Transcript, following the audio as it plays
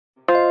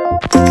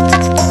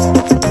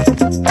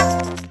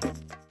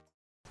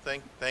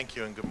Thank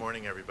you, and good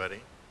morning,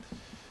 everybody.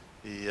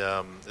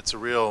 It's a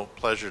real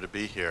pleasure to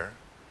be here,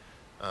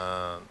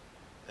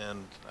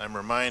 and I'm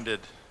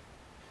reminded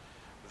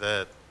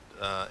that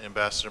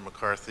Ambassador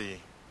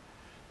McCarthy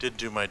did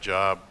do my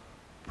job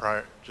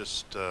prior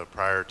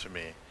to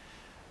me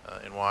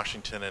in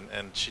Washington,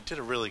 and she did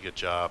a really good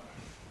job.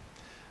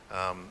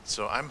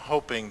 So I'm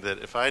hoping that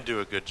if I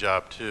do a good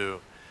job too,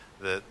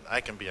 that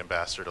I can be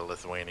ambassador to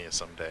Lithuania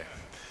someday.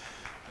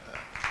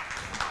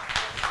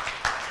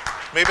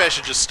 Maybe I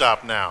should just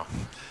stop now.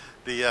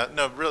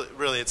 No,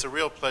 really, it's a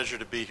real pleasure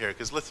to be here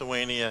because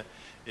Lithuania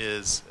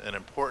is an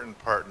important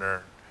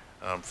partner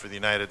for the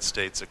United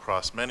States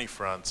across many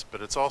fronts,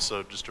 but it's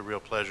also just a real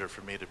pleasure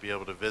for me to be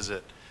able to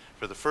visit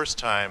for the first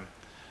time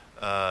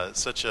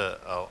such a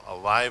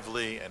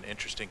lively and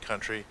interesting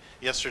country.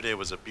 Yesterday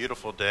was a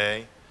beautiful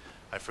day.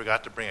 I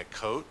forgot to bring a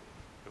coat.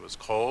 It was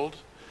cold,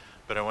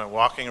 but I went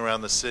walking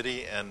around the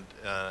city, and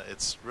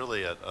it's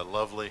really a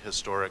lovely,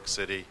 historic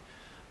city.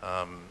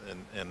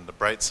 In the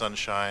bright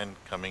sunshine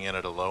coming in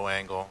at a low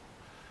angle.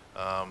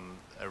 I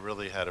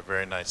really had a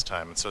very nice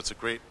time, and so it's a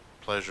great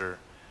pleasure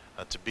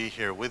to be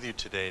here with you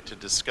today to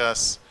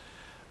discuss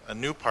a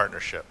new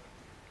partnership.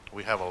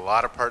 We have a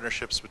lot of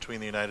partnerships between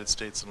the United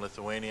States and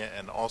Lithuania,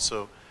 and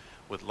also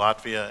with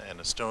Latvia and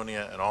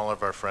Estonia and all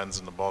of our friends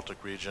in the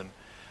Baltic region.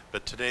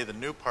 But today the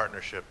new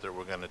partnership that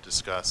we're going to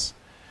discuss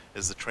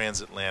is the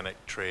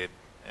Transatlantic Trade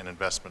and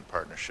Investment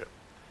Partnership.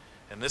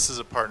 And this is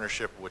a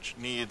partnership which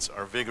needs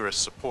our vigorous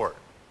support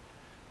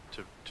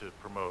to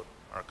promote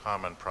our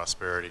common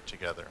prosperity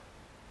together.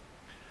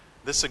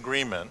 This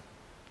agreement,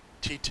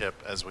 TTIP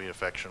as we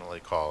affectionately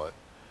call it,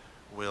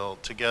 will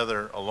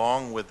together,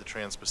 along with the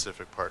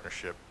Trans-Pacific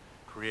Partnership,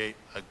 create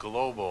a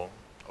global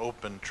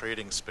open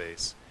trading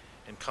space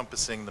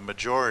encompassing the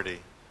majority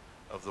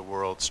of the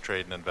world's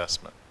trade and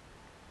investment.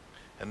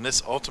 And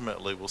this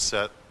ultimately will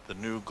set the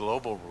new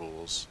global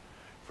rules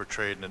for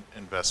trade and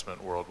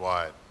investment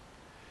worldwide.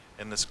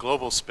 And this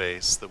global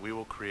space that we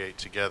will create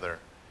together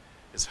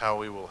is how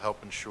we will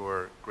help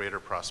ensure greater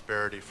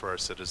prosperity for our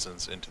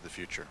citizens into the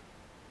future.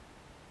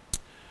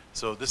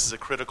 So this is a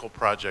critical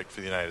project for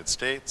the United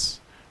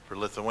States, for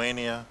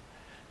Lithuania,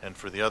 and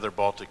for the other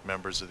Baltic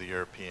members of the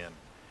European.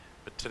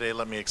 But today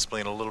let me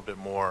explain a little bit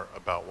more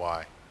about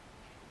why.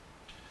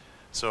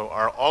 So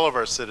all of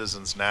our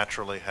citizens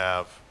naturally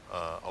have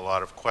a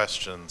lot of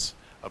questions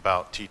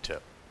about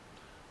TTIP.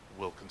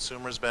 Will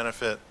consumers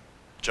benefit?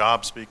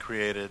 Jobs be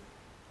created?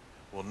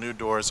 Will new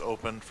doors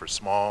open for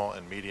small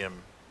and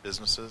medium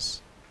businesses?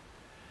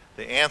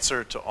 The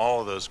answer to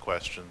all of those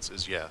questions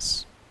is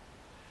yes.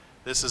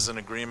 This is an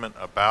agreement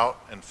about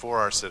and for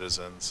our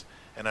citizens,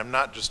 and I'm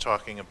not just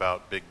talking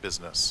about big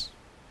business.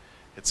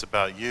 It's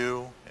about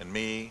you and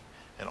me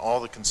and all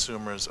the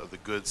consumers of the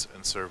goods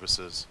and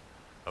services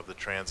of the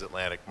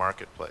transatlantic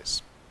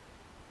marketplace.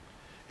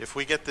 If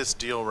we get this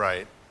deal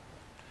right,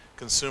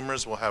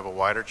 consumers will have a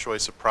wider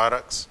choice of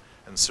products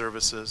and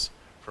services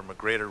from a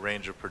greater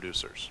range of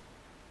producers.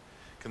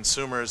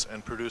 Consumers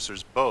and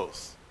producers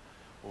both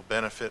will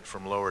benefit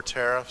from lower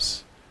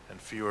tariffs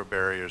and fewer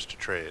barriers to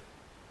trade.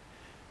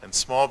 And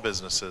small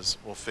businesses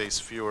will face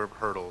fewer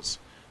hurdles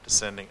to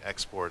sending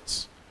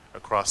exports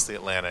across the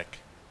Atlantic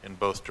in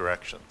both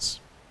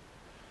directions.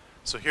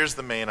 So here's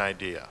the main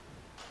idea.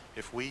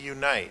 If we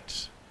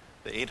unite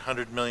the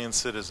 800 million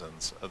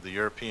citizens of the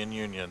European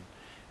Union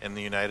and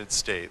the United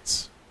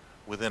States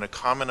within a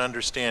common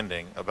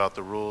understanding about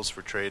the rules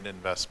for trade and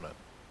investment,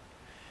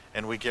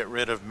 and we get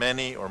rid of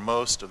many or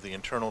most of the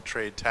internal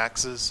trade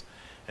taxes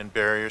and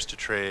barriers to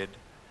trade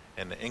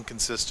and the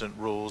inconsistent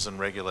rules and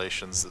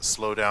regulations that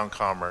slow down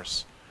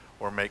commerce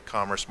or make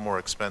commerce more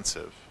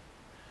expensive,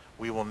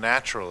 we will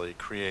naturally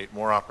create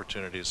more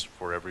opportunities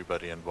for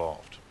everybody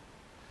involved.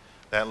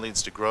 That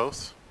leads to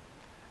growth,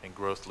 and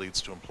growth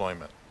leads to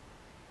employment.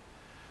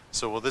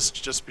 So will this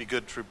just be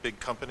good for big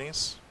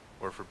companies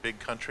or for big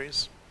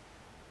countries?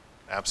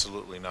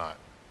 Absolutely not.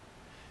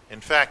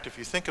 In fact, if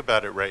you think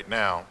about it right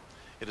now,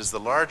 it is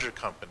the larger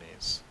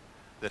companies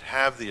that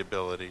have the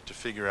ability to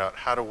figure out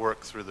how to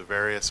work through the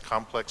various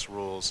complex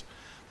rules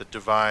that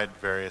divide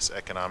various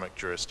economic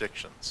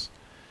jurisdictions.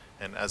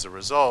 And as a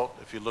result,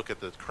 if you look at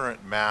the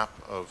current map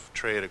of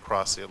trade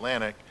across the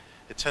Atlantic,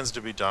 it tends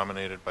to be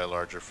dominated by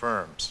larger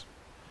firms.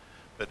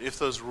 But if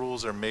those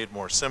rules are made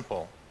more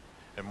simple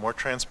and more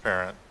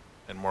transparent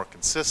and more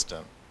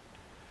consistent,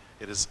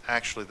 it is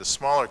actually the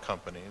smaller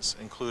companies,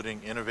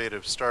 including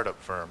innovative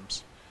startup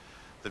firms,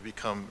 that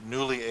become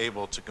newly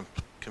able to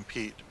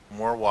compete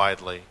more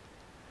widely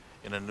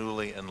in a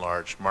newly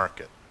enlarged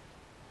market.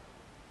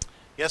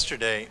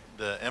 Yesterday,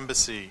 the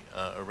embassy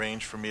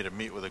arranged for me to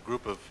meet with a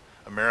group of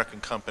American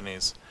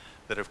companies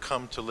that have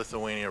come to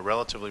Lithuania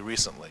relatively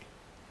recently.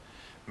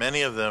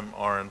 Many of them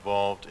are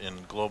involved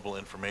in global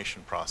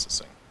information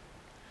processing.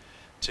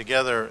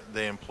 Together,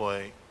 they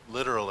employ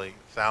literally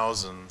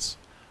thousands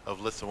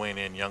of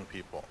Lithuanian young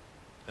people.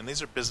 And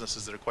these are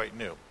businesses that are quite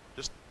new.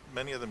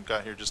 Many of them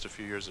got here just a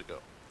few years ago.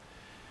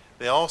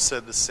 They all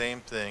said the same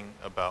thing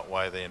about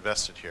why they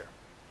invested here.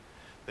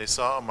 They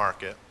saw a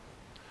market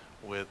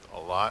with a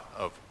lot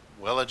of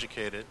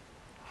well-educated,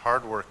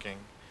 hardworking,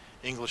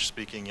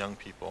 English-speaking young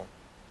people,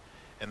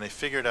 and they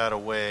figured out a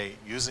way,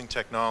 using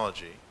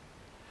technology,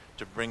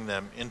 to bring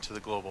them into the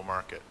global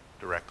market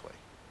directly.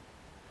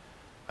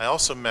 I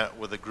also met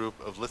with a group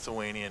of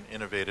Lithuanian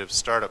innovative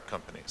startup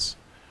companies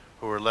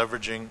who are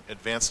leveraging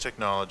advanced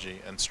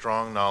technology and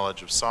strong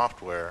knowledge of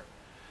software,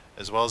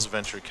 as well as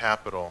venture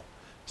capital,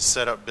 to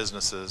set up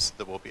businesses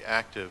that will be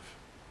active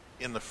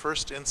in the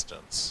first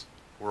instance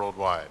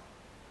worldwide.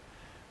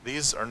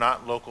 These are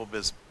not local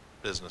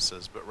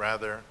businesses, but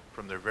rather,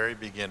 from their very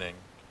beginning,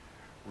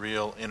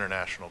 real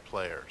international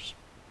players.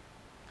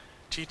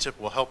 TTIP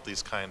will help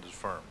these kinds of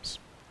firms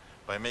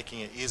by making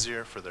it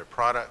easier for their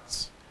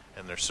products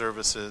and their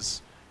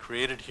services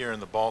created here in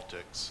the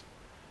Baltics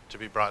to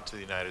be brought to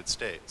the United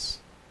States,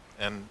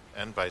 and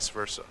vice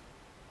versa.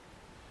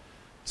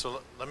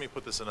 So let me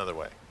put this another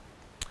way.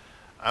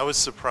 I was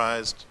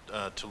surprised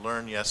to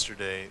learn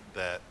yesterday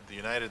that the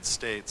United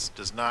States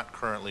does not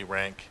currently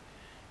rank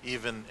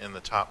even in the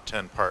top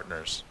 10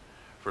 partners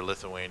for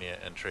Lithuania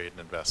and trade and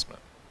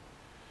investment.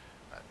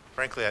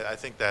 Frankly, I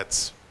think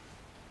that's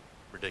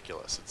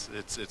ridiculous.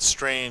 It's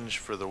strange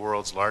for the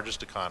world's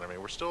largest economy.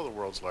 We're still the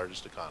world's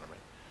largest economy.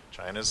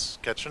 China's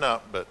catching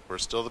up, but we're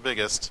still the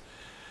biggest.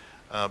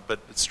 But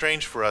it's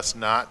strange for us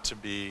not to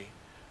be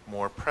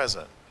more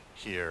present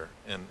here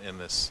in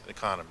this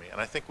economy. And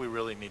I think we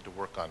really need to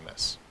work on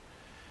this.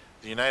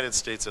 The United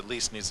States at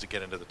least needs to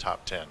get into the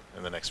top 10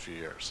 in the next few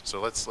years. So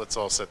let's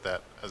all set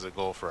that as a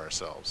goal for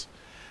ourselves.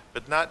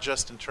 But not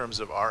just in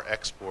terms of our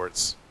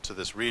exports to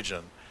this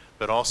region,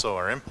 but also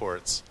our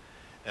imports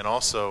and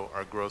also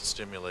our growth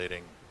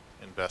stimulating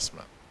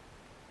investment.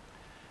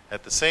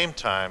 At the same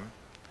time,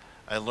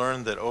 I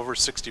learned that over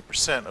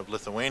 60% of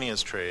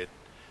Lithuania's trade,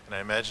 and I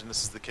imagine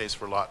this is the case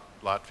for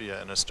Latvia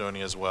and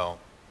Estonia as well,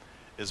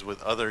 is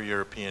with other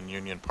European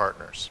Union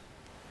partners.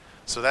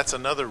 So that's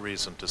another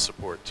reason to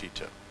support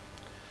TTIP.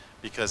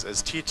 Because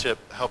as TTIP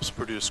helps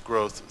produce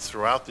growth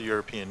throughout the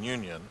European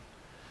Union,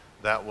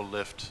 that will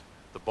lift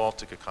the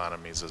Baltic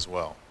economies as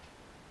well.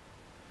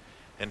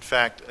 In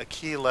fact, a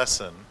key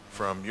lesson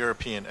from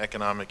European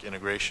economic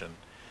integration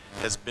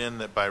has been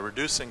that by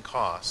reducing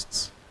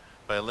costs,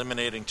 by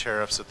eliminating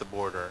tariffs at the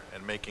border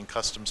and making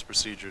customs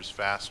procedures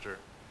faster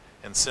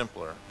and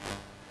simpler,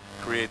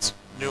 creates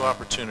new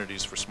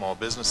opportunities for small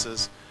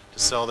businesses to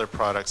sell their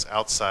products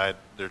outside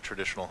their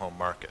traditional home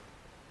market.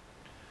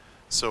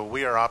 So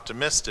we are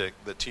optimistic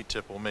that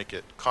TTIP will make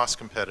it cost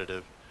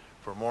competitive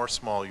for more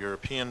small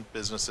European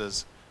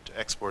businesses to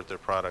export their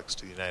products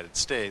to the United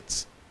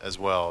States as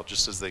well,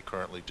 just as they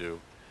currently do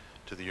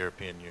to the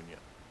European Union.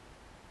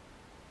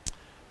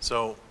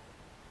 So,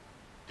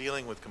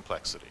 dealing with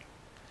complexity.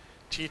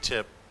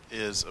 TTIP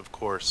is, of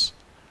course,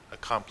 a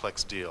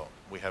complex deal.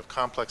 We have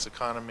complex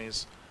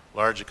economies,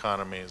 large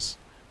economies,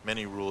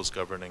 many rules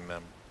governing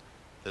them.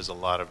 There's a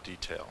lot of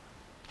detail.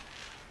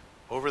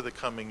 Over the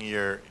coming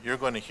year, you're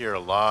going to hear a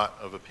lot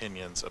of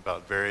opinions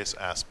about various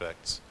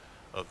aspects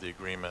of the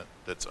agreement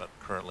that's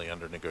currently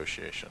under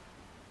negotiation.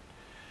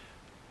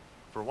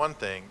 For one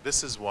thing,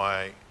 this is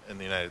why in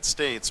the United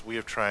States we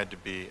have tried to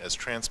be as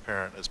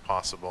transparent as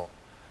possible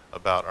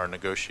about our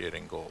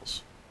negotiating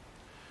goals.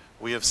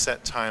 We have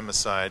set time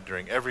aside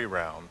during every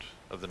round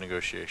of the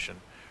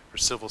negotiation for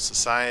civil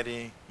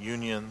society,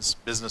 unions,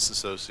 business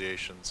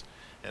associations,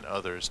 and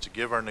others to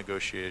give our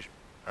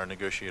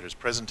negotiators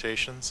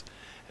presentations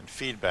and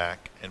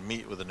feedback and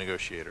meet with the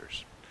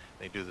negotiators.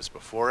 They do this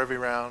before every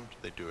round,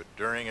 they do it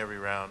during every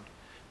round,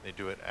 they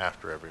do it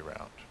after every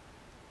round.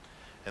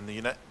 And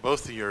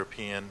both the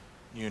European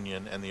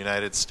Union and the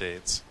United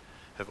States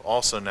have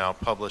also now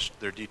published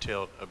their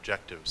detailed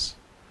objectives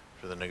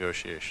for the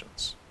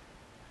negotiations.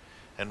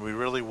 And we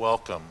really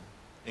welcome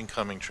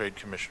incoming Trade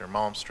Commissioner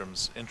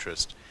Malmström's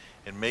interest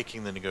in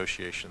making the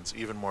negotiations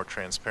even more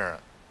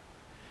transparent.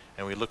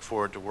 And we look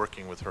forward to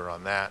working with her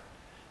on that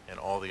and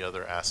all the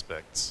other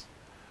aspects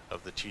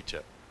of the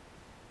TTIP.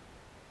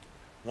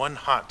 One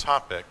hot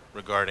topic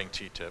regarding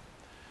TTIP,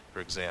 for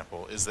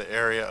example, is the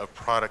area of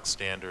product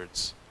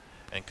standards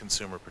and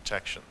consumer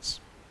protections.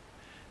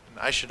 And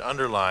I should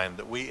underline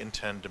that we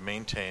intend to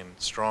maintain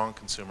strong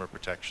consumer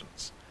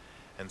protections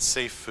and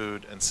safe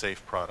food and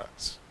safe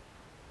products,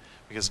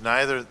 because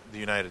neither the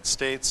United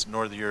States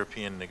nor the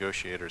European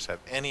negotiators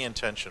have any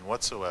intention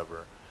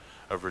whatsoever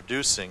of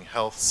reducing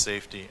health,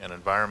 safety, and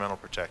environmental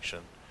protection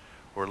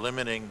or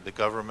limiting the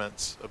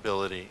government's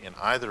ability in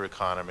either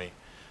economy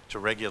to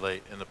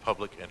regulate in the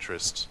public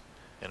interest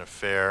in a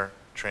fair,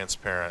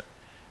 transparent,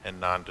 and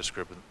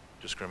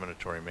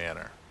non-discriminatory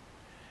manner.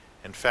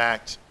 In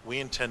fact, we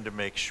intend to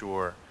make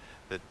sure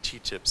that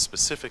TTIP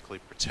specifically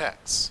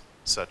protects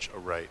such a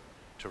right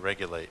to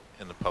regulate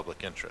in the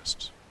public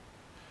interest.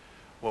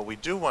 What we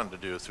do want to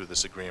do through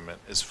this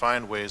agreement is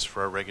find ways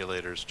for our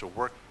regulators to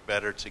work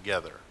better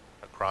together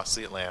across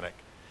the Atlantic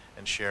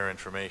and share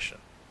information.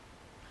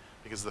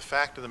 Because the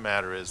fact of the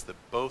matter is that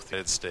both the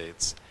United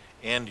States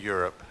and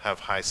Europe have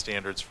high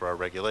standards for our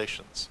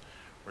regulations.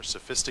 We're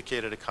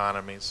sophisticated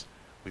economies.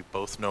 We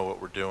both know what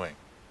we're doing.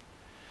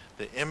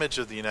 the image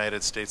of the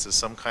United States as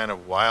some kind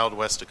of Wild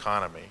West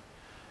economy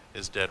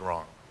is dead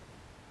wrong.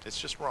 It's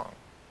just wrong.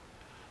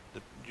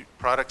 The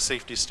product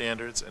safety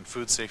standards and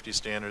food safety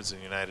standards in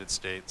the United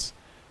States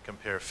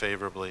compare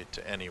favorably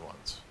to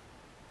anyone's.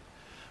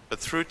 But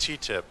through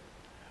TTIP,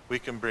 we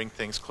can bring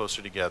things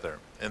closer together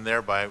and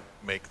thereby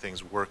make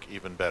things work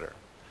even better.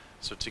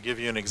 So to give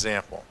you an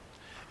example,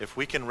 if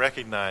we can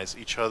recognize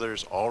each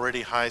other's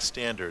already high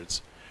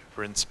standards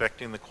for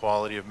inspecting the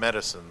quality of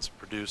medicines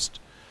produced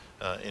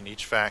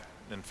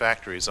in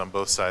factories on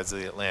both sides of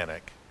the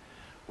Atlantic,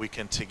 we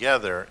can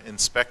together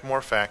inspect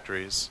more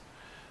factories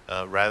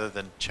rather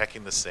than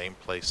checking the same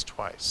place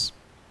twice.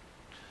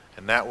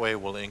 And that way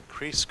we'll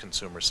increase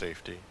consumer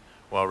safety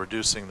while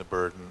reducing the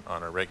burden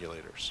on our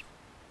regulators.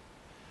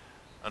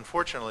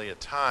 Unfortunately,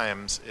 at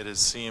times, it has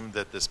seemed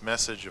that this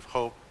message of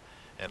hope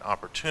and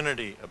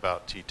opportunity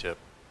about TTIP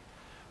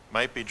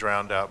might be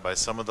drowned out by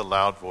some of the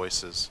loud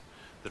voices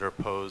that are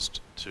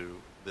opposed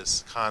to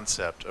this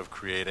concept of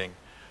creating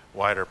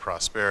wider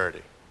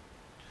prosperity.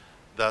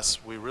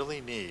 Thus, we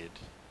really need,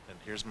 and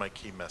here's my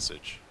key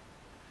message,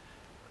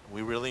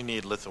 we really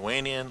need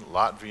Lithuanian,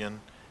 Latvian,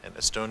 and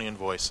Estonian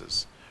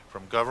voices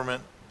from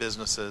government,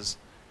 businesses,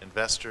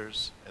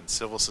 investors, and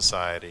civil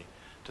society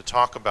to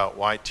talk about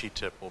why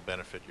TTIP will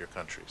benefit your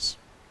countries.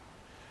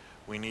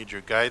 We need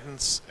your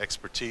guidance,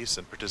 expertise,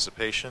 and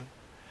participation,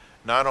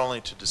 not only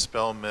to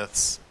dispel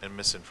myths and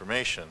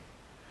misinformation,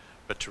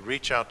 but to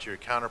reach out to your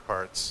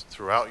counterparts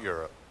throughout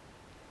Europe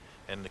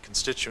and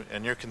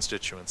your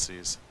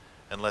constituencies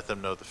and let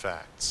them know the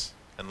facts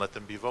and let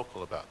them be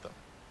vocal about them.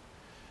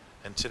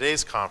 And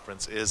today's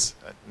conference is,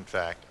 in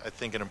fact, I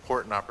think an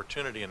important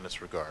opportunity in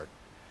this regard.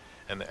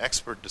 And the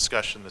expert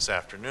discussion this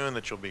afternoon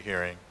that you'll be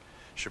hearing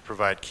should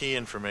provide key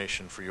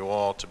information for you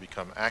all to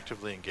become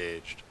actively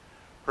engaged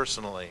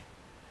personally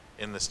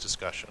in this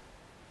discussion.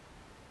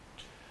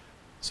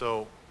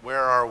 So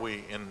where are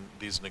we in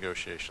these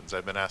negotiations?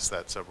 I've been asked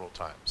that several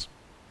times.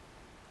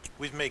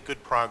 We've made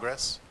good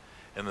progress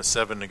in the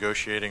 7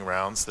 negotiating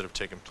rounds that have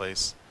taken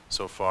place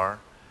so far,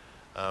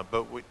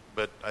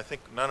 but I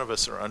think none of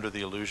us are under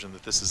the illusion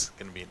that this is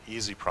going to be an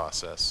easy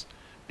process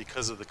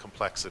because of the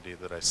complexity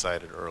that I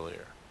cited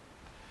earlier.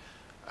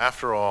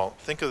 After all,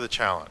 think of the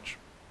challenge.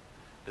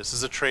 This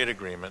is a trade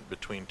agreement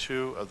between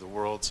 2 of the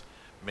world's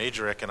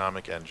major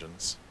economic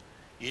engines,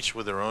 each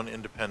with their own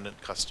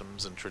independent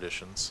customs and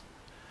traditions,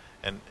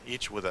 and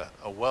each with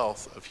a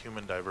wealth of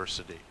human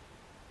diversity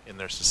in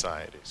their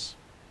societies.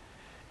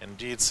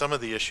 Indeed, some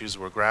of the issues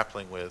we're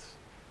grappling with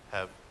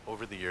have,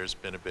 over the years,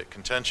 been a bit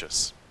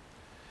contentious.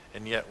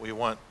 And yet we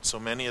want so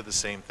many of the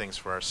same things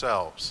for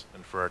ourselves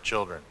and for our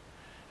children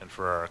and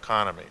for our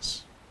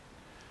economies.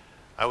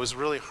 I was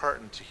really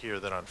heartened to hear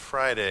that on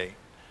Friday,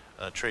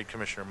 Trade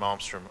Commissioner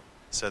Malmstrom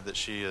said that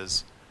she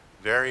is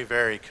very,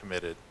 very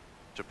committed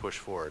to push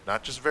forward.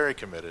 Not just very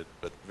committed,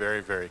 but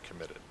very, very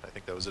committed. I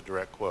think that was a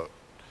direct quote.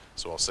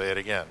 So I'll say it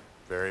again.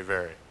 Very,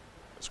 very.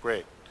 That's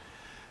great.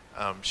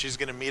 She's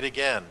going to meet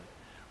again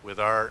with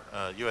our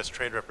U.S.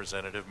 Trade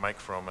Representative, Mike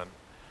Froman,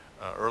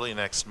 early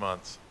next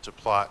month to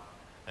plot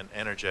an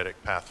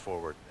energetic path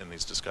forward in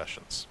these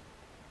discussions.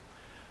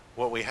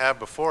 What we have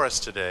before us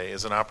today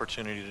is an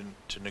opportunity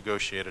to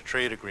negotiate a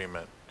trade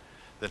agreement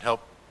that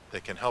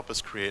can help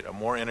us create a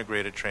more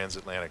integrated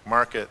transatlantic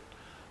market,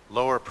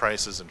 lower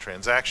prices and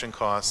transaction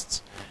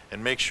costs,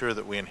 and make sure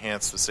that we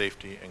enhance the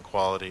safety and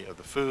quality of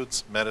the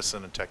foods,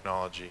 medicine, and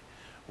technology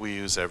we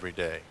use every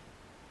day.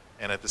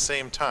 And at the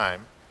same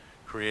time,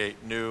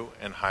 create new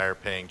and higher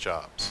paying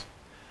jobs.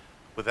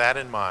 With that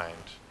in mind,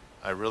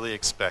 I really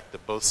expect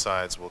that both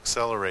sides will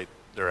accelerate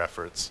their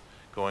efforts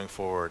going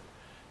forward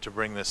to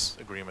bring this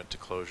agreement to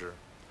closure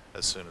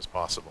as soon as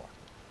possible.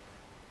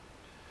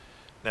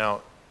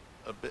 Now,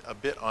 a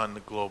bit on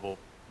the global,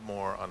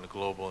 more on the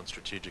global and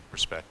strategic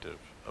perspective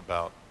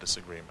about this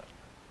agreement.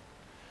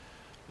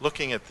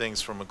 Looking at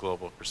things from a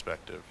global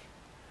perspective,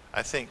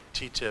 I think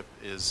TTIP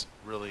is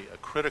really a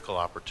critical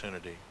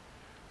opportunity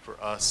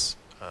for us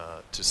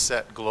to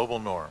set global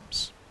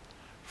norms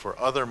for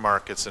other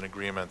markets and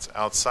agreements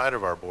outside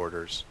of our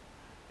borders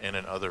and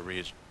in other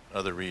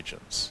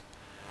regions.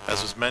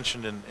 As was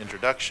mentioned in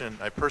introduction,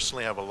 I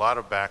personally have a lot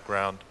of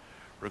background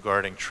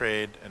regarding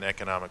trade and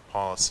economic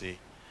policy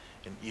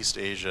in East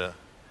Asia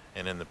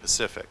and in the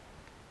Pacific.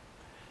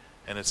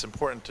 And it's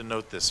important to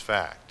note this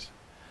fact,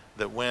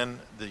 that when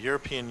the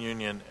European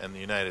Union and the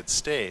United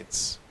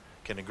States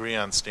can agree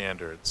on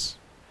standards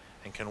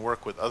and can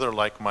work with other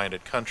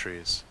like-minded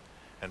countries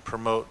and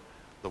promote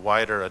the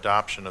wider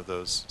adoption of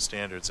those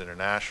standards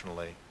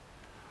internationally,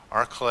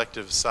 our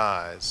collective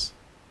size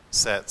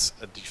sets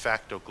a de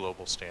facto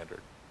global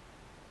standard.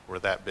 We're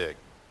that big.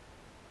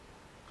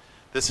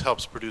 This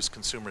helps produce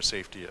consumer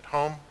safety at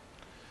home,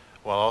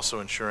 while also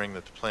ensuring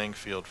that the playing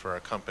field for our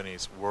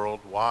companies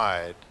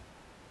worldwide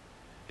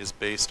is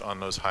based on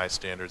those high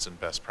standards and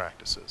best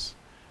practices,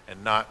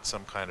 and not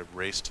some kind of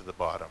race to the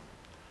bottom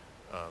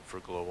for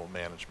global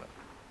management.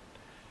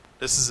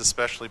 This is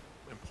especially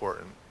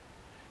important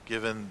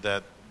given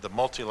that the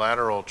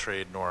multilateral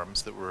trade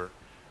norms that were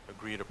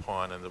agreed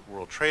upon in the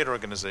World Trade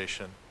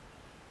Organization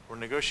were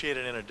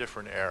negotiated in a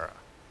different era,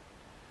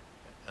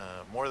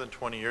 more than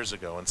 20 years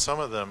ago, and some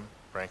of them,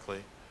 frankly,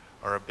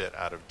 are a bit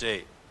out of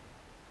date.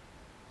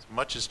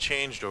 Much has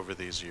changed over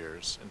these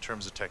years in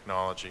terms of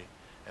technology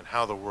and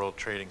how the world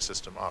trading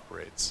system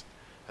operates.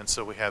 And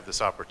so we have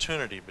this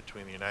opportunity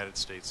between the United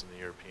States and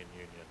the European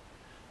Union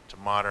to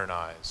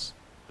modernize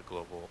the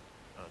global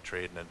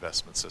trade and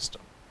investment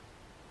system.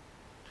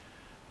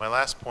 My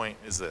last point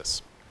is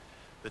this.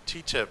 The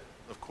TTIP,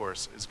 of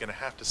course, is going to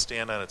have to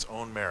stand on its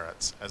own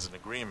merits as an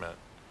agreement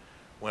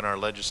when our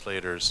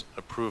legislators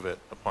approve it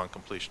upon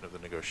completion of the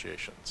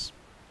negotiations.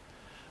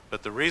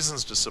 But the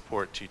reasons to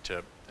support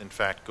TTIP, in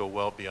fact, go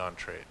well beyond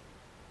trade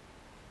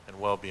and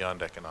well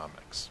beyond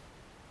economics.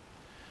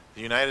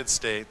 The United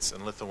States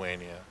and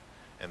Lithuania,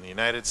 and the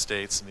United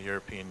States and the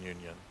European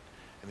Union,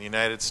 and the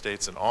United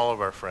States and all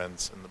of our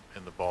friends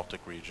in the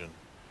Baltic region,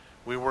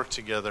 we work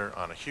together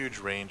on a huge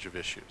range of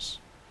issues,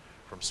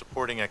 from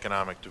supporting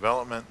economic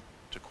development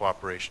to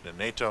cooperation in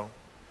NATO,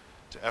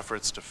 to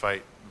efforts to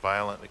fight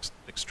violent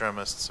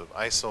extremists of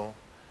ISIL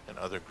and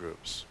other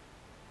groups.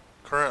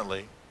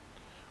 Currently,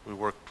 we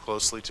work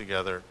closely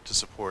together to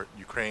support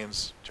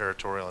Ukraine's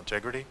territorial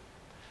integrity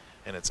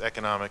and its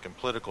economic and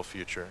political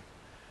future,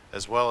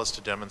 as well as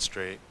to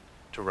demonstrate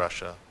to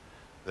Russia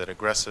that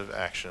aggressive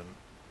action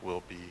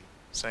will be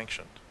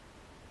sanctioned.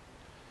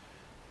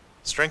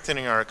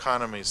 Strengthening our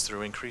economies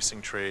through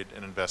increasing trade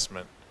and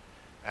investment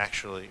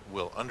actually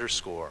will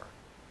underscore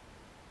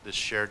this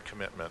shared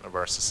commitment of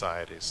our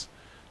societies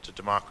to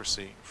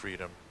democracy,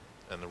 freedom,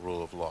 and the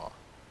rule of law.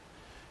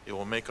 It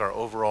will make our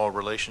overall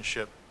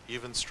relationship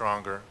even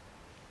stronger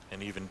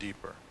and even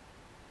deeper,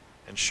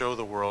 and show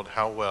the world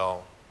how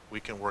well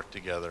we can work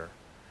together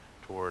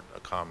toward a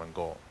common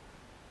goal.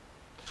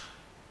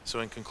 So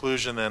in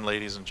conclusion then,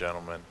 ladies and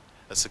gentlemen,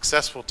 a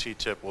successful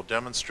TTIP will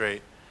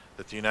demonstrate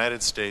that the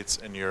United States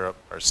and Europe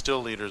are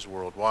still leaders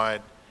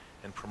worldwide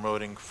in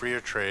promoting freer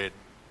trade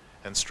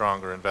and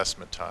stronger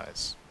investment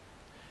ties.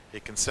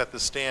 It can set the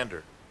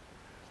standard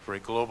for a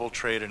global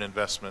trade and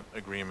investment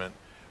agreement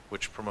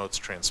which promotes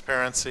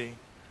transparency,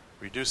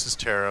 reduces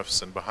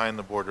tariffs and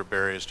behind-the-border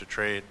barriers to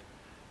trade,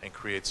 and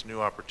creates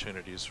new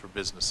opportunities for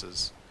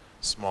businesses,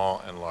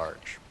 small and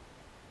large.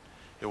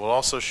 It will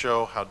also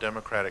show how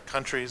democratic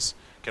countries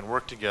can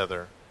work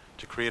together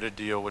to create a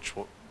deal which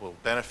will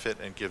benefit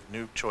and give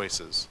new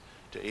choices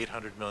to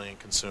 800 million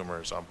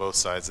consumers on both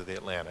sides of the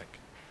Atlantic,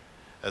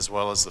 as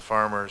well as the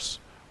farmers,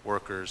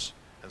 workers,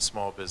 and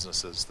small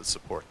businesses that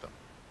support them.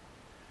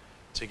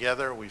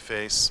 Together, we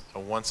face a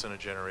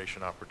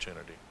once-in-a-generation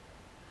opportunity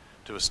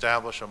to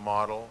establish a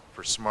model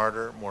for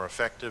smarter, more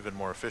effective, and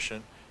more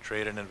efficient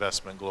trade and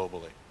investment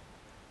globally.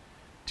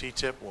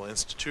 TTIP will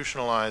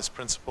institutionalize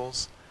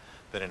principles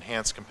that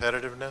enhance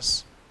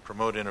competitiveness,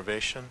 promote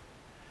innovation,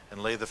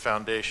 and lay the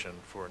foundation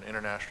for an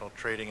international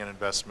trading and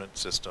investment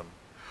system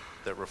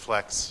that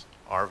reflects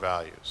our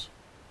values.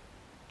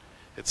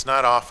 It's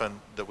not often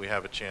that we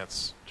have a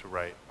chance to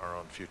write our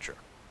own future,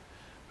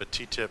 but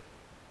TTIP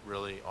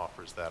really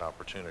offers that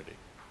opportunity.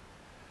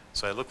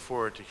 So I look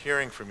forward to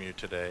hearing from you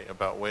today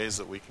about ways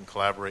that we can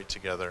collaborate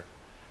together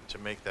to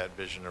make that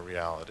vision a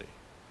reality.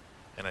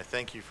 And I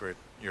thank you for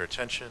your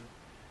attention,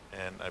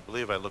 and I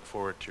believe I look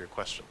forward to your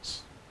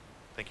questions.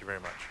 Thank you very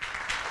much.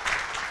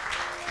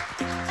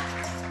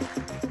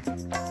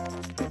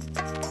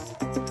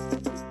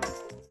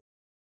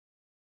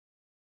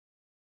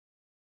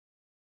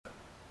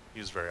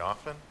 Used very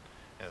often,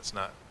 and it's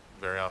not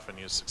very often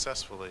used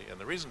successfully.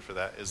 And the reason for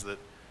that is that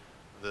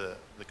the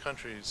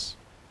countries,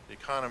 the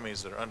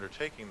economies that are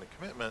undertaking the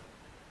commitment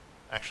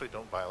actually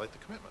don't violate the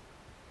commitment.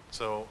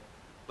 So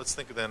let's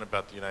think then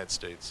about the United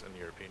States and the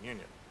European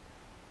Union.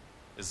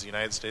 Is the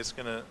United States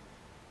going to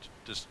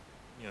just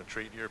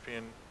treat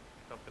European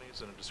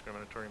companies in a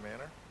discriminatory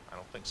manner? I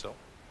don't think so.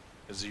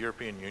 Is the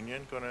European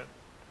Union going to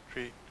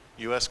treat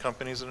U.S.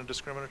 companies in a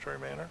discriminatory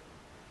manner?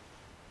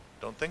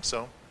 Don't think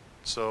so.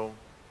 So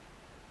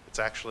it's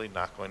actually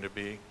not going to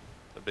be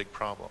a big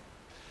problem.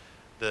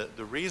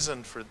 The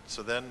reason for,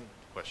 so then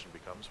the question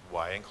becomes,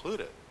 why include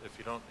it if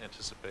you don't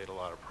anticipate a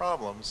lot of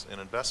problems in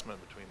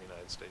investment between the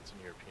United States and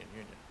the European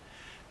Union?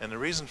 And the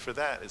reason for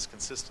that is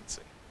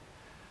consistency.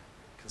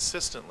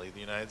 Consistently,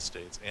 the United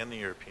States and the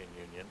European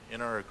Union,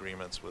 in our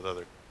agreements with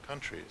other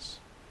countries,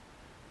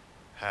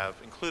 have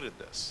included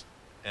this.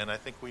 And I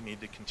think we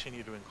need to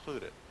continue to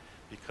include it,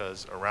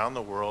 because around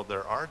the world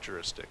there are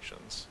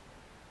jurisdictions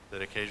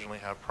that occasionally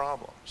have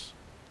problems.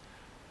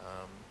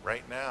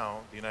 Right now,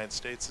 the United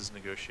States is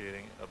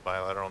negotiating a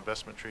bilateral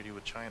investment treaty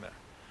with China.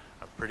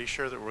 I'm pretty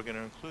sure that we're going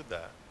to include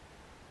that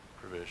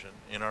provision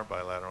in our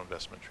bilateral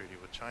investment treaty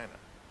with China.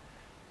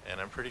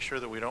 And I'm pretty sure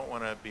that we don't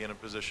want to be in a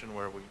position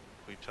where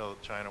we tell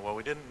China, well,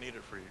 we didn't need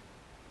it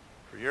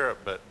for Europe,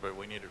 but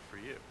we need it for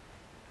you.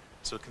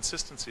 So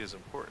consistency is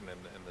important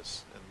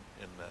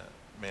in the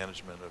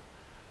management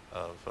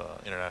of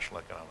international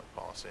economic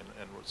policy.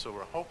 And so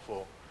we're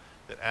hopeful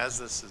that as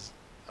this is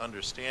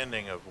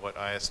understanding of what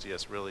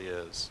ISDS really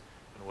is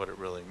and what it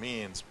really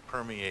means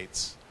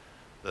permeates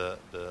the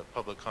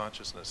public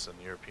consciousness in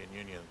the European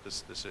Union,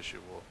 this issue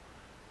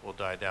will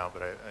die down.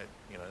 But I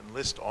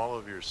enlist all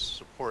of your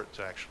support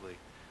to actually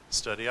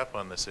study up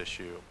on this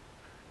issue,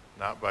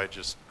 not by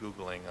just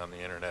Googling on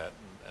the internet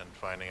and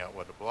finding out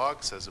what a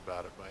blog says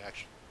about it,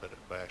 but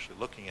by actually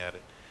looking at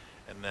it,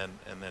 and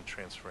then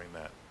transferring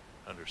that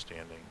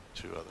understanding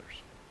to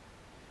others.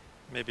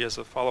 Maybe as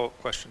a follow-up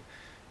question,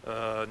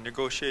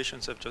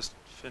 negotiations have just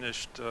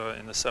finished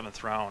in the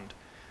 7th round.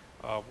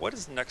 What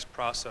is the next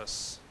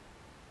process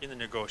in the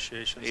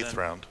negotiations? 8th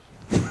round.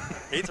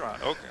 8th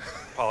round. Okay.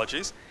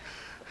 Apologies.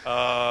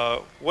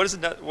 What is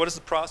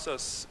the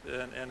process,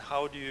 and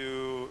how do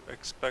you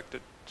expect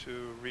it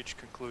to reach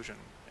conclusion,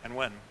 and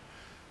when?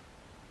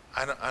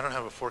 I don't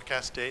have a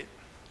forecast date.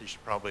 You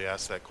should probably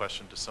ask that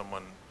question to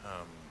someone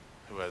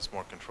who has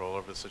more control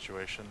over the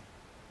situation.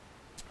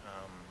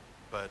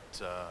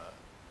 But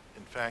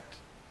in fact,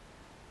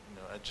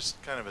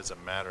 just kind of as a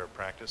matter of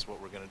practice,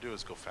 what we're going to do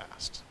is go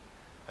fast.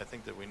 I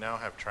think that we now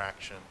have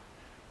traction.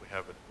 We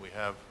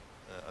have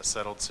a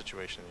settled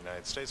situation in the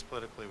United States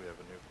politically. We have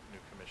a new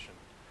commission,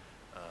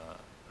 a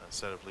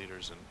set of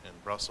leaders in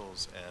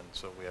Brussels, and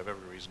so we have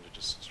every reason to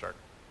just start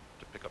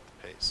to pick up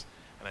the pace.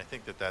 And I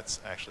think that that's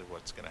actually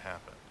what's going to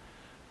happen.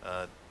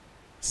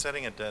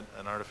 Setting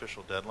an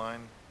artificial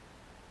deadline,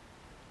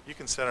 you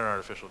can set an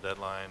artificial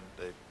deadline.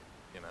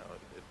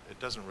 It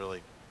doesn't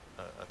really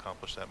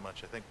accomplish that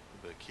much. I think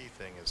the key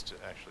thing is to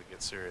actually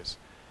get serious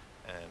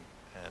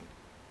and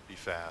be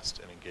fast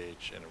and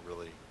engage in a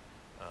really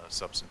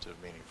substantive,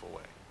 meaningful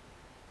way.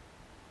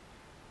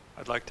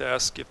 I'd like to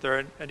ask if there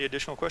are any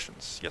additional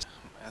questions. Yes.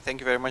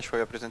 Thank you very much for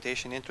your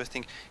presentation.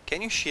 Interesting.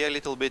 Can you share a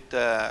little bit,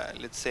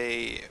 let's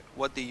say,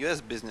 what the U.S.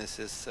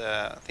 businesses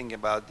think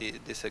about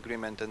this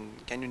agreement,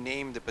 and can you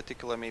name the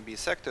particular maybe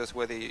sectors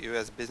where the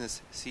U.S.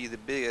 business see the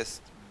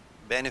biggest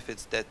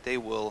benefits that they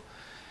will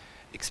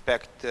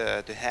expect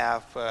to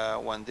have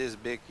when this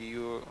big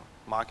EU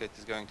market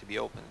is going to be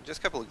open? Just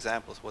a couple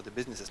examples what the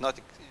businesses, not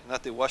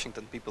the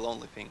Washington people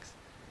only thinks.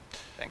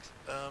 Thanks.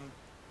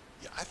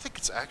 Yeah, I think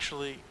it's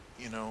actually,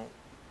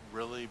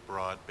 really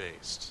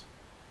broad-based.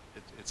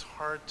 It's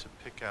hard to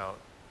pick out.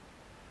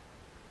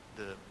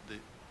 The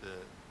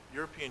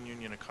European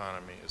Union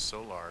economy is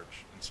so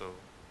large and so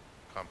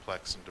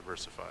complex and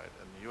diversified,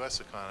 and the U.S.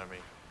 economy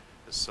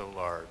is so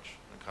large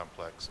and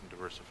complex and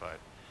diversified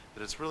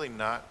that it's really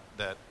not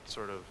that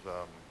sort of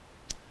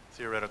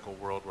theoretical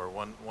world where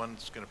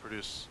one's going to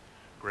produce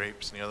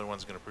grapes and the other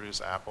one's going to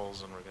produce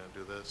apples, and we're going to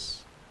do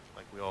this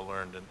like we all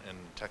learned in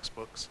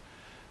textbooks.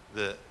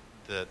 That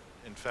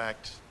in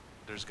fact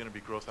there's going to be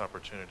growth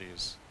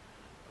opportunities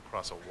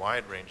across a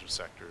wide range of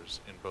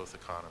sectors in both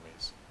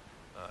economies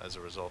as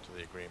a result of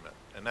the agreement,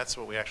 and that's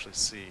what we actually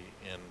see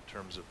in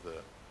terms of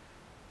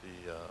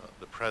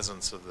the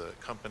presence of the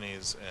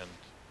companies and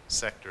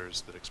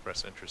sectors that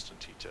express interest in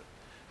TTIP.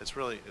 It's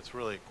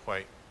really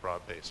quite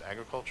broad-based.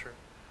 Agriculture,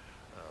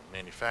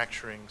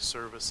 manufacturing,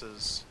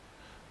 services,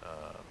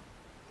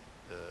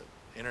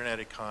 the internet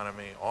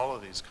economy. All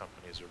of these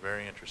companies are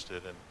very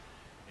interested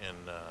in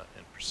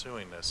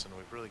pursuing this, and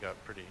we've really got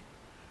pretty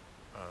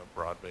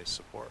broad-based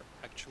support.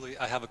 Actually,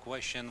 I have a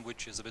question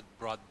which is a bit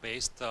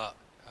broad-based.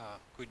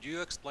 Could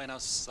you explain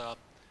us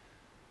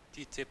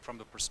TTIP from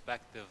the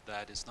perspective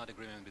that it's not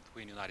agreement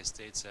between United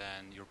States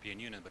and European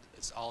Union, but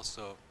it's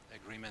also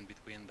agreement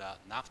between the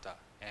NAFTA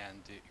and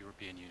the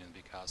European Union,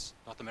 because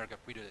North America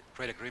Free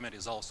Trade Agreement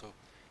is also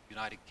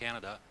United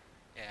Canada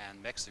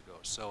and Mexico,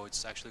 so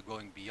it's actually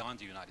going beyond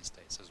the United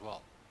States as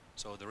well.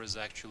 So there is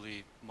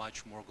actually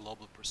much more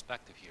global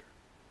perspective here.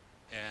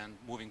 And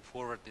moving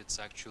forward, it's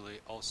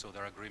actually also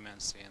there are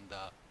agreements in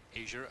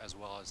Asia as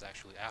well as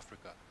actually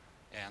Africa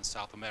and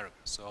South America.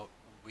 So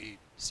we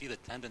see the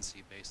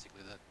tendency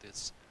basically that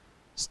it's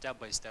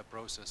step-by-step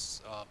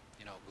process of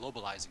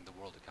globalizing the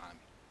world economy.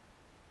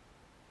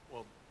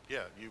 Well,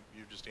 yeah, you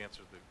just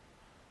answered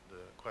the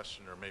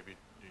question, or maybe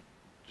you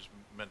just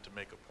meant to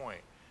make a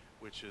point,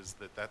 which is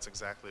that that's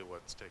exactly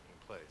what's taking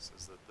place,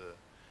 is that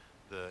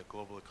the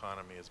global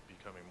economy is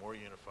becoming more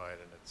unified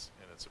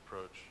in its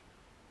approach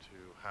to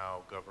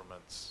how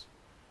governments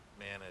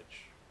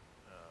manage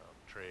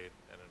trade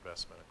and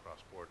investment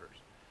across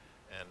borders.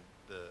 And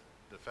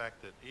the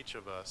fact that each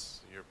of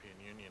us, the European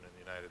Union and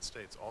the United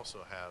States,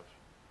 also have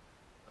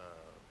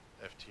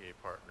FTA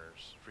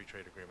partners, free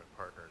trade agreement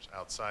partners,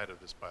 outside of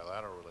this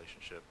bilateral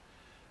relationship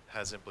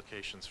has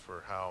implications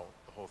for how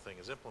the whole thing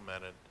is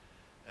implemented,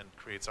 and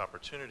creates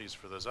opportunities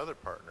for those other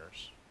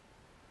partners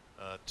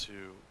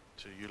to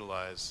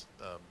utilize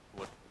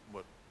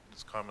what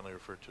is commonly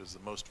referred to as the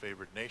most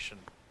favored nation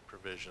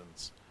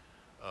provisions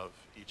of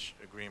each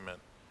agreement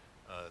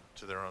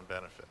to their own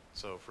benefit.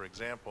 So, for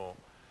example,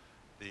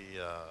 pick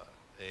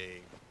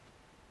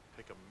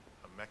a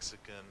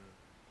Mexican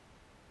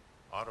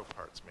auto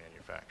parts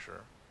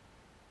manufacturer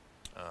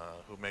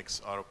who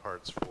makes auto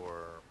parts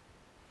for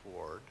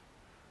Ford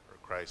or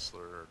Chrysler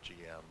or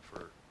GM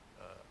for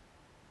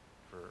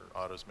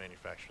autos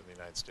manufactured in the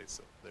United States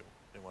that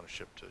they want to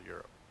ship to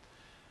Europe.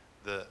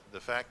 The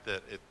fact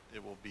that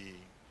it will be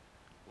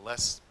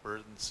less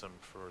burdensome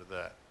for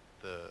the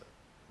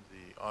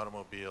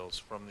automobiles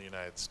from the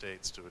United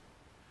States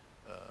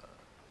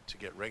to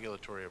get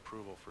regulatory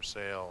approval for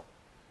sale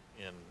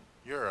in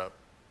Europe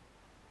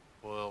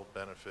will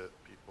benefit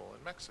people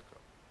in Mexico,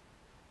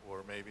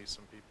 or maybe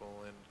some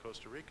people in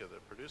Costa Rica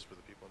that produce for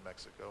the people in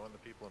Mexico, and the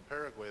people in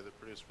Paraguay that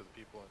produce for the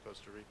people in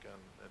Costa Rica,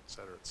 and et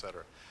cetera, et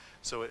cetera.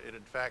 So it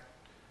in fact,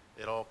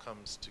 it all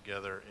comes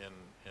together in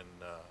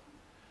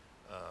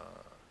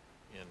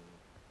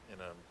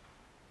a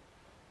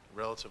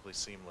relatively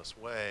seamless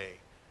way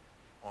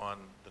on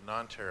the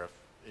non-tariff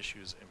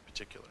issues in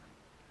particular,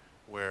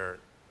 where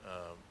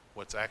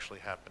what's actually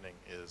happening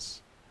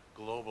is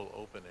global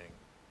opening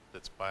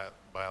that's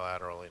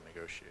bilaterally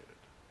negotiated.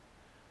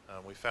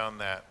 We found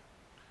that,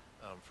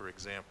 for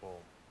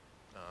example,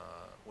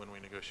 when we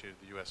negotiated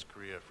the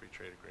U.S.-Korea Free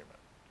Trade Agreement.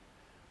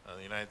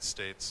 The United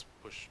States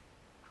pushed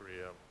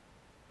Korea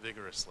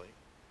vigorously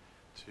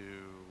to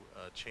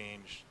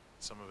change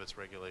some of its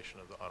regulation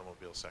of the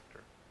automobile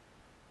sector.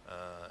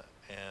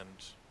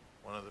 And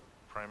one of the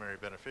primary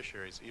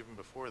beneficiaries, even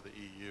before the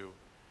EU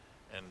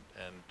and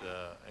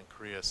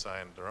Korea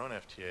signed their own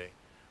FTA,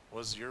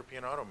 was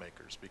European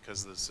automakers,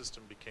 because the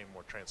system became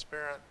more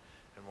transparent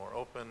and more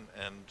open,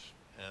 and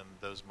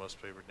those most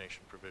favored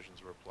nation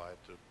provisions were applied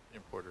to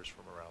importers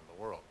from around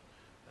the world,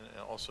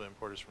 and also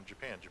importers from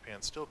Japan.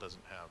 Japan still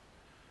doesn't have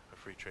a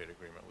free trade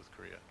agreement with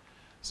Korea.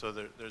 So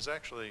there's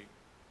actually,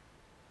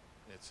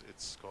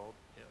 it's called,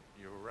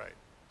 you were right,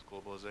 it's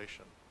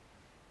globalization.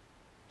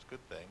 It's a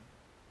good thing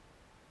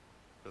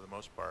for the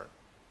most part,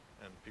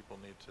 and people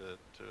need to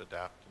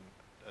adapt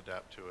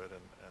to it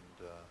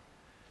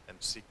and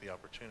seek the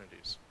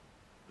opportunities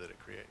that it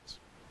creates.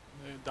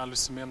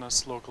 Dalius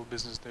Simėnas, Local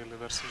Business Daily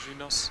Verslo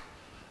žinios.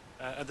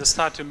 At the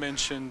start you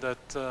mentioned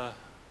that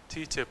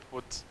TTIP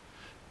would,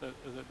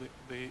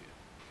 the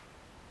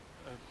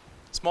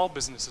small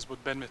businesses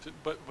would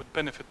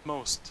benefit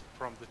most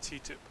from the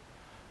TTIP.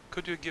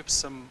 Could you give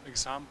some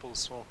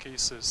examples or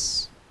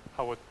cases,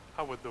 how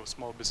would those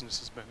small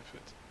businesses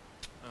benefit?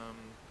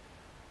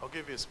 I'll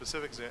give you a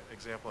specific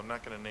example. I'm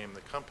not going to name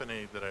the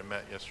company that I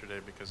met yesterday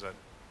because I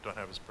don't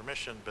have his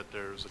permission, but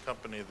there's a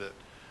company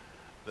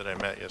that I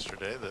met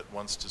yesterday that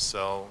wants to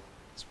sell,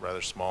 it's a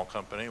rather small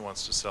company,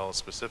 wants to sell a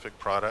specific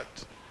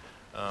product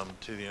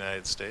to the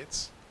United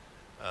States.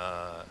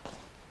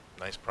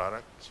 Nice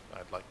product,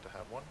 I'd like to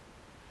have one.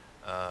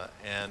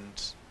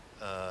 And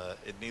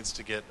it needs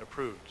to get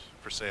approved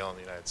for sale in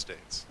the United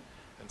States.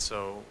 And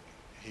so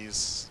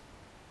he's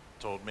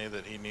told me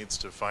that he needs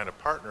to find a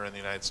partner in the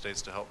United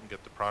States to help him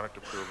get the product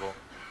approval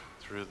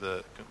through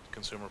the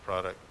consumer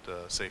product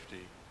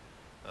safety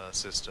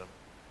system.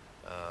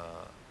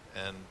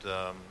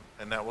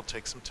 And that will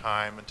take some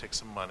time and take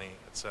some money,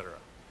 etc.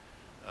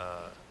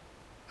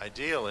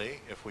 Ideally,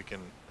 if we can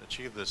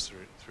achieve this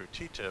through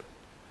TTIP,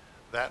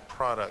 that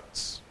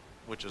product,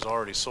 which is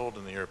already sold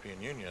in the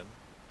European Union,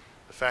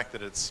 the fact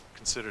that it's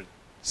considered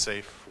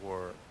safe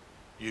for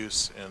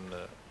use in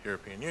the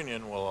European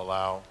Union will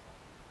allow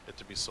it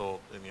to be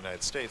sold in the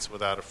United States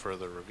without a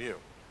further review.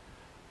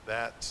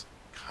 That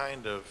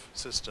kind of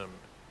system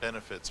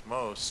benefits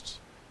most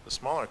the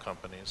smaller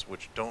companies,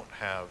 which don't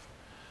have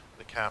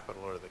the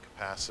capital or the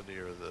capacity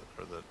or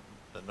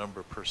the number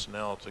of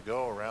personnel to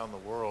go around the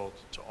world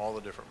to all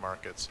the different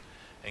markets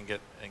and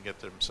get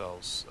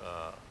themselves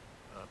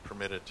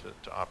permitted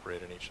to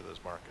operate in each of those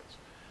markets.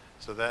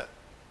 So that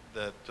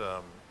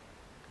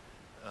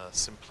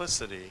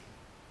simplicity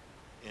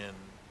in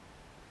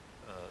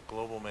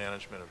global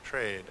management of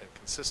trade and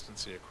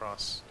consistency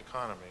across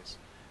economies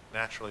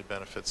naturally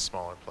benefits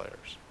smaller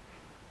players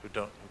who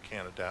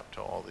can't adapt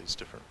to all these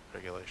different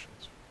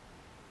regulations.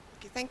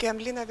 Okay, thank you. I'm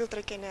Lina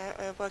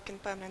Viltrakene, working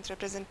permanent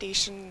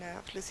representation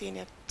of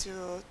Lithuania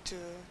to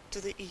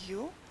the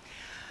EU.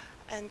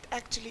 And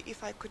actually,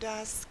 if I could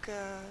ask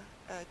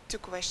two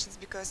questions,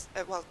 because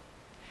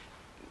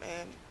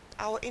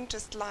our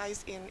interest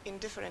lies in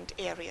different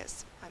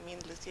areas. I mean,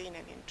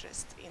 Lithuanian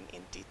interest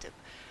in TTIP,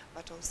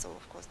 but also,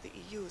 of course, the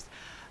EU's.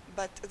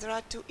 But there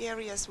are two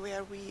areas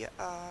where we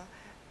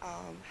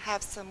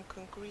have some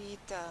concrete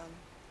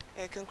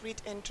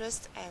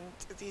interest, and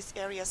these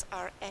areas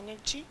are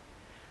energy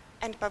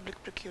and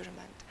public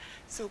procurement.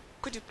 So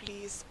could you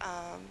please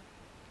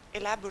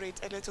elaborate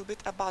a little bit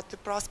about the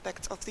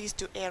prospects of these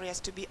two areas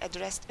to be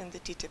addressed in the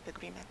TTIP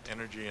agreement?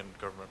 Energy and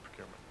government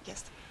procurement.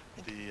 Yes.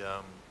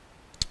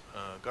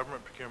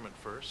 Government procurement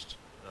first.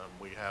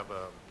 We have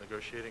a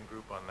negotiating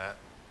group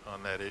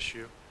on that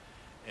issue,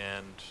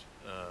 and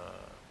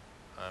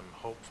I'm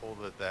hopeful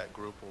that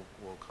group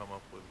will come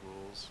up with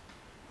rules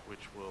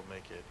which will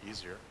make it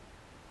easier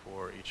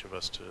for each of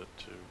us to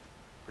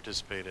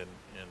participate in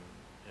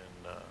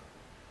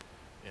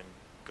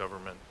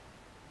government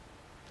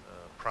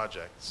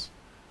projects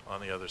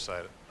on the other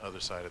side of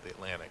the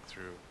Atlantic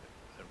through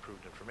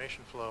improved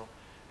information flow,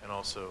 and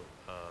also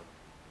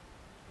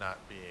not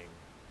being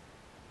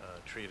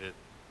treated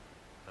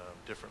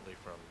differently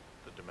from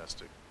the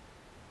domestic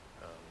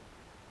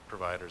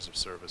providers of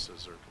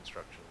services or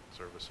construction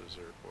services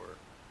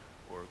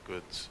or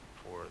goods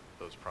for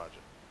those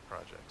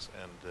projects.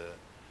 And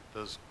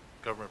those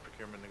government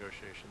procurement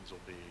negotiations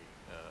will be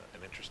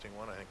an interesting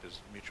one. I think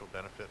there's mutual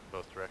benefit in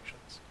both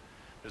directions.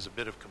 there's a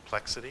bit of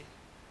complexity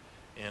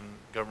in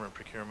government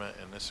procurement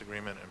in this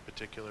agreement in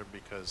particular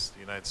because the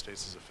United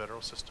States is a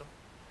federal system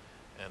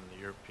and the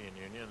European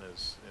Union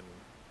is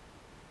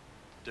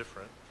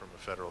different from a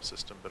federal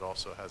system but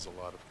also has a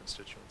lot of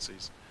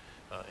constituencies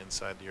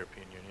inside the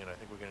European Union. I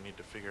think we're going to need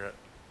to figure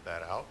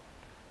that out.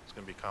 It's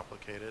going to be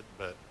complicated,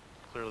 but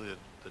clearly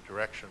the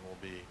direction will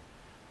be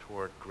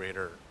toward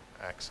greater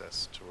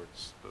access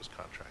towards those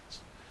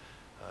contracts.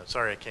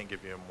 Sorry I can't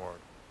give you a more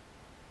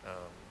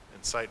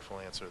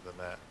insightful answer than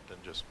that, than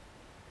just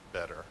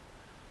better,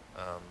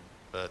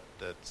 but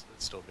it's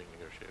still being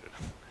negotiated.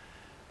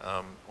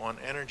 On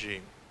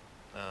energy,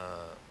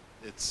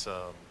 it's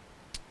I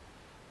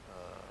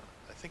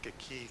think a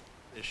key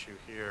issue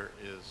here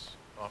is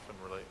often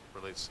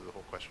relates to the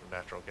whole question of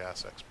natural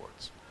gas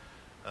exports,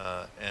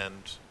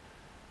 and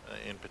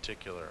in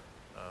particular,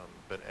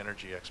 but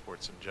energy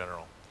exports in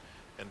general.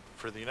 And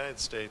for the United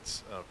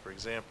States, for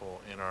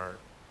example, in our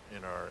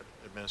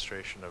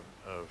administration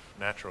of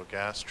natural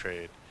gas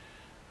trade,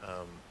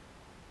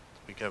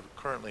 we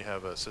currently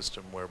have a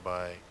system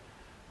whereby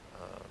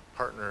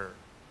partner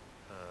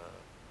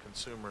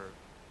consumers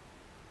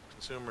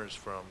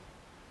from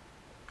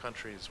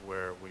countries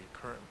where we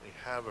currently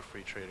have a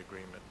free trade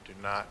agreement do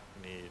not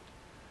need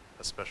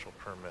a special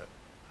permit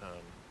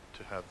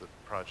to have the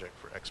project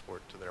for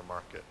export to their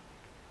market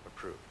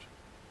approved.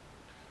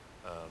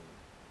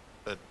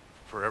 But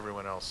for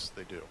everyone else,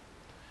 they do.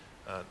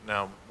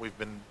 Now, we've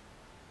been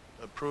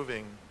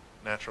approving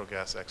natural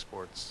gas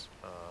exports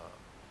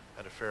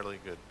at a fairly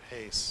good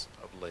pace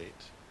of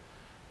late,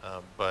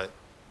 but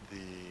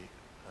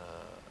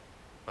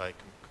by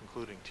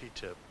concluding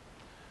TTIP,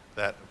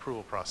 that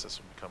approval process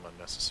will become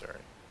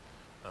unnecessary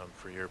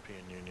for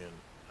European Union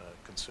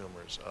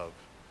consumers of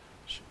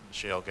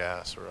shale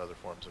gas or other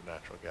forms of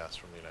natural gas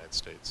from the United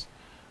States.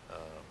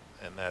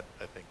 And that,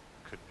 I think,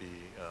 could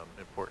be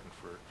important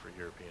for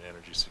European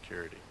energy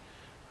security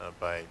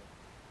by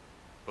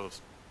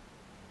both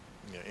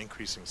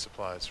increasing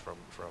supplies from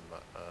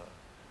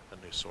a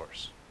new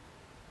source.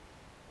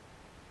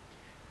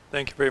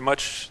 Thank you very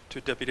much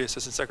to Deputy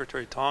Assistant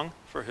Secretary Tong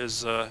for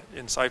his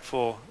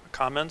insightful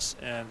comments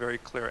and very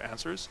clear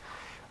answers.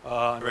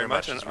 Very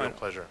much. It's a real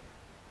pleasure.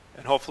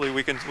 And hopefully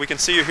we can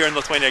see you here in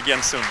Lithuania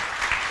again soon.